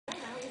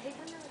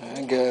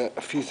I got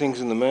a few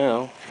things in the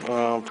mail.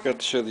 Forgot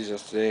to show these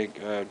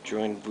yesterday.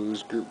 Joined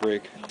Boo's group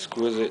break.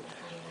 Exquisite.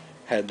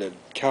 Had the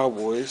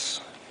Cowboys.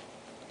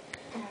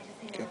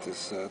 Got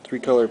this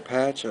 3-color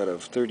patch out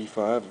of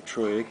 35 of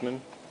Troy Aikman.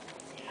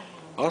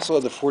 Also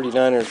had the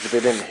 49ers, but they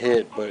didn't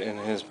hit. But in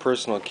his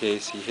personal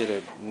case, he hit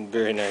a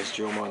very nice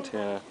Joe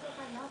Montana.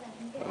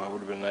 Would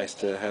have been nice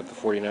to have the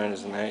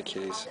 49ers in that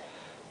case.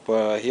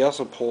 But he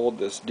also pulled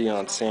this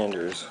Deion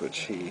Sanders, which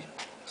he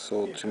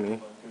sold to me.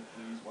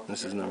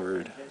 This is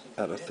numbered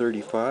out of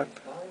 35.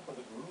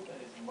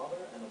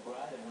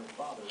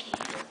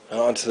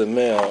 Now onto the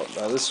mail.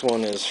 Now this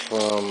one is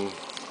from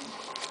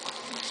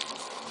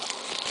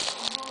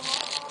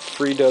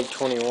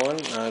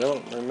FreeDub21. I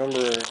don't remember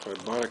if I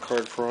bought a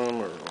card from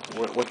him or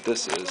what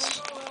this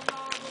is.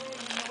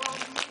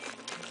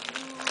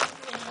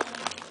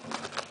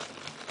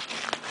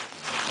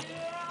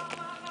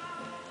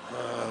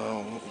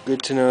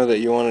 Good to know that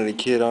you wanted a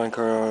kid on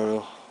card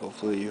auto.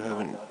 Hopefully you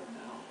haven't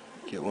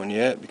get one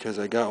yet, because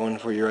I got one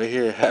for you right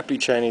here. Happy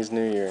Chinese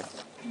New Year.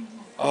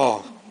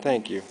 Oh,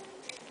 thank you.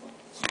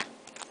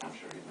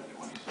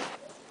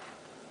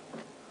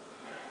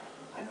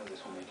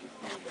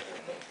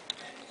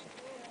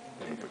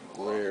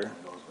 Glare.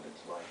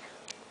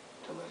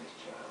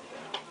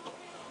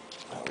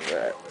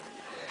 Alright.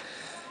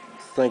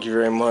 Thank you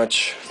very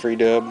much,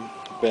 FreeDub,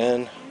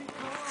 Ben.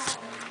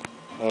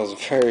 That was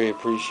very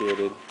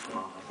appreciated.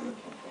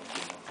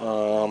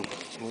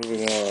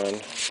 Moving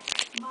on.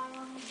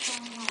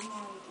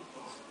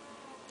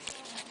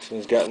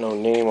 He's got no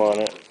name on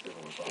it.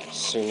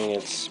 Assuming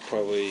it's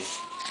probably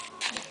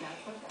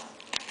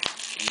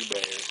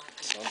eBay or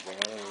something.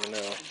 I don't even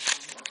know.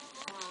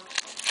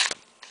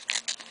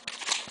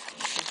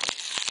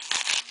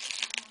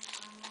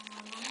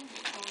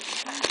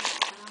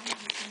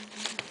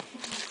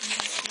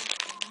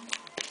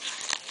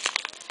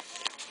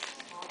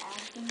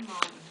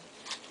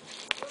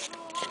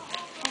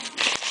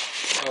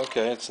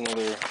 Okay, it's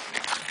another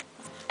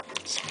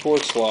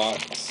sports lot.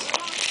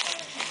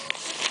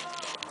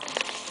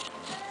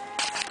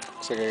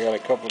 Looks like I got a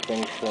couple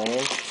things from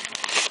him.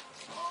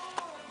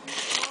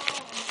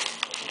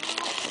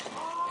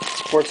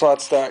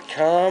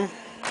 Sportslots.com.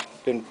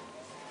 Been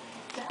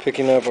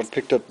picking up. I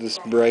picked up this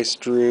Bryce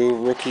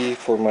Drew rookie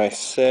for my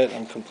set.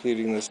 I'm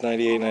completing this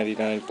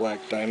 98-99 Black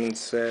Diamond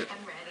set.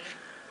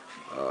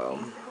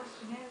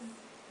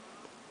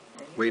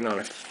 Waiting on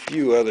a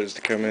few others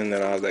to come in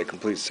that I'll have that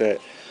complete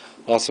set.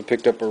 Also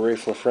picked up a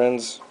Rafe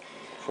LaFrentz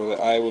for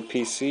the Iowa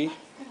PC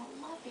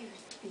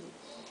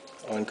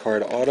on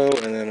card auto,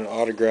 and then an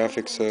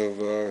autographics of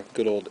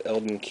good old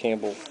Eldon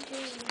Campbell.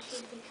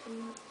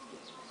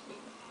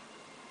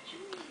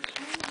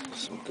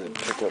 Some good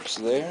pickups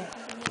there.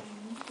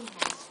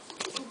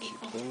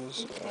 Keep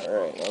those.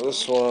 Alright, now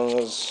this one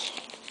is,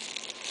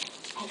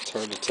 it's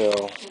hard to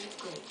tell.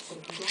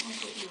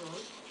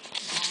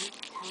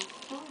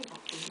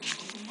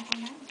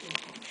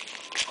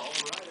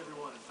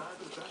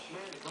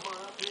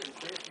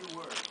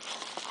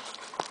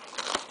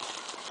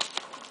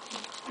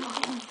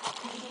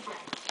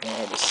 I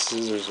have the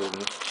scissors and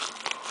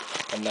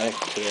a knife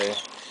today.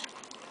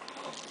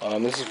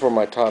 This is for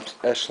my Topps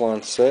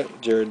Echelon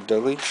set, Jared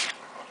Dudley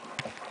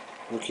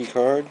rookie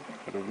card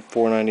at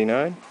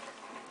 $4.99.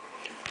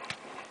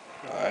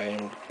 I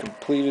am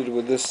completed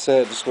with this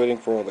set, just waiting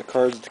for all the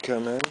cards to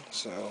come in,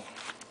 so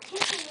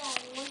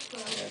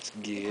that's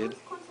good.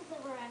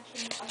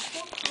 This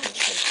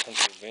from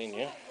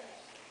Pennsylvania.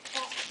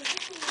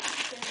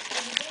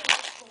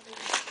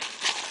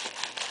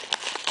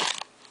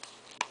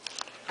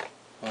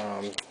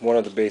 One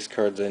of the base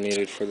cards I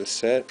needed for the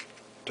set,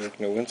 Dirk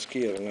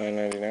Nowitzki at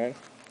 $9.99.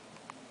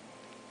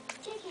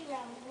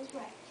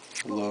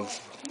 Love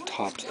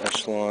Topps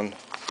Echelon.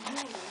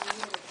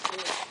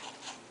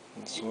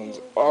 This one's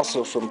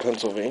also from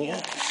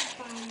Pennsylvania.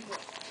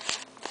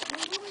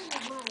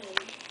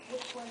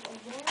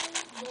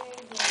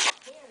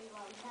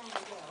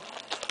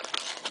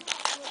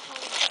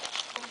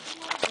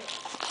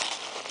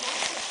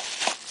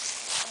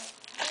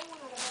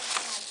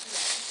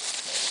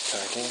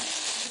 Packing.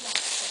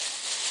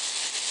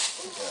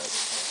 Got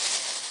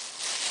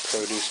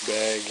produce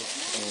bag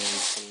and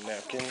some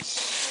napkins.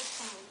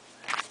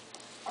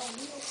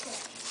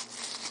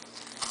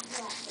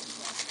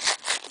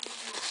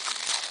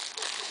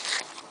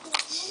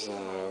 This is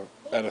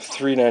out of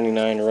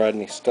 $3.99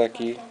 Rodney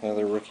Stuckey,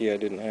 another rookie I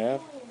didn't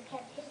have.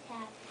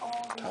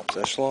 Topps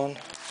Echelon.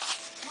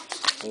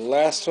 The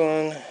last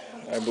one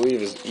I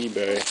believe is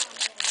eBay.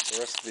 The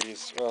rest of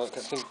these, well, I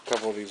think a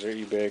couple of these are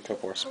eBay, a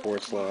couple are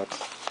sports lots.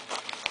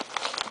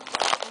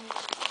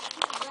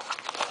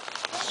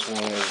 This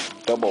one is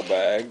double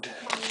bagged.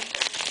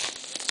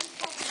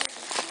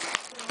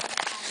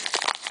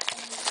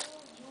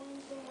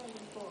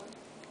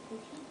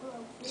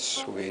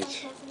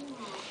 Sweet.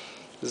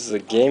 This is a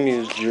game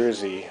used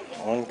jersey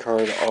on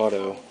card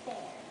auto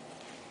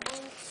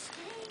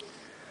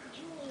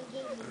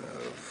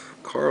of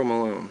Karl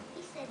Malone.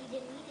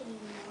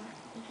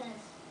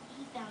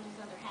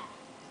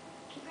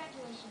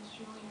 Congratulations,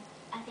 Julian.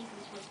 I think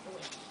this was the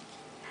way.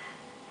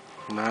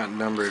 Not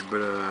numbered,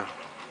 but I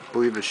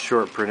believe it's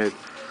short printed.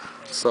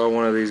 Saw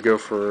one of these go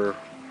for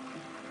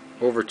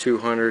over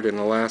 200, and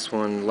the last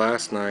one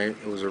last night,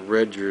 it was a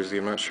red jersey.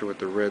 I'm not sure what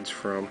the red's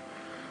from,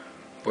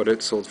 but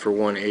it sold for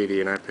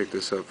 180, and I picked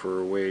this up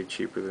for way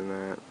cheaper than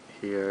that.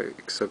 He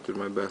accepted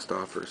my best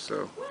offer,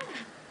 so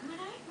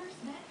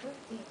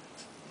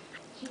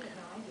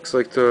looks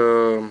like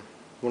the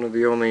one of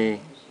the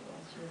only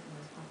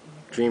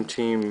Dream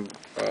Team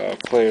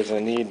players I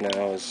need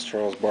now is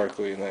Charles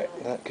Barkley, and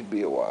that could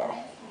be a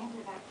while.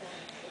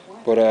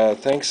 But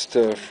thanks to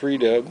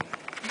FreeDub,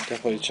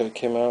 definitely check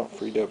him out,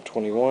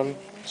 FreeDub21.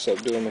 Sub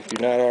to him if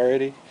you're not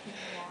already.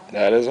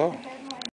 That is all.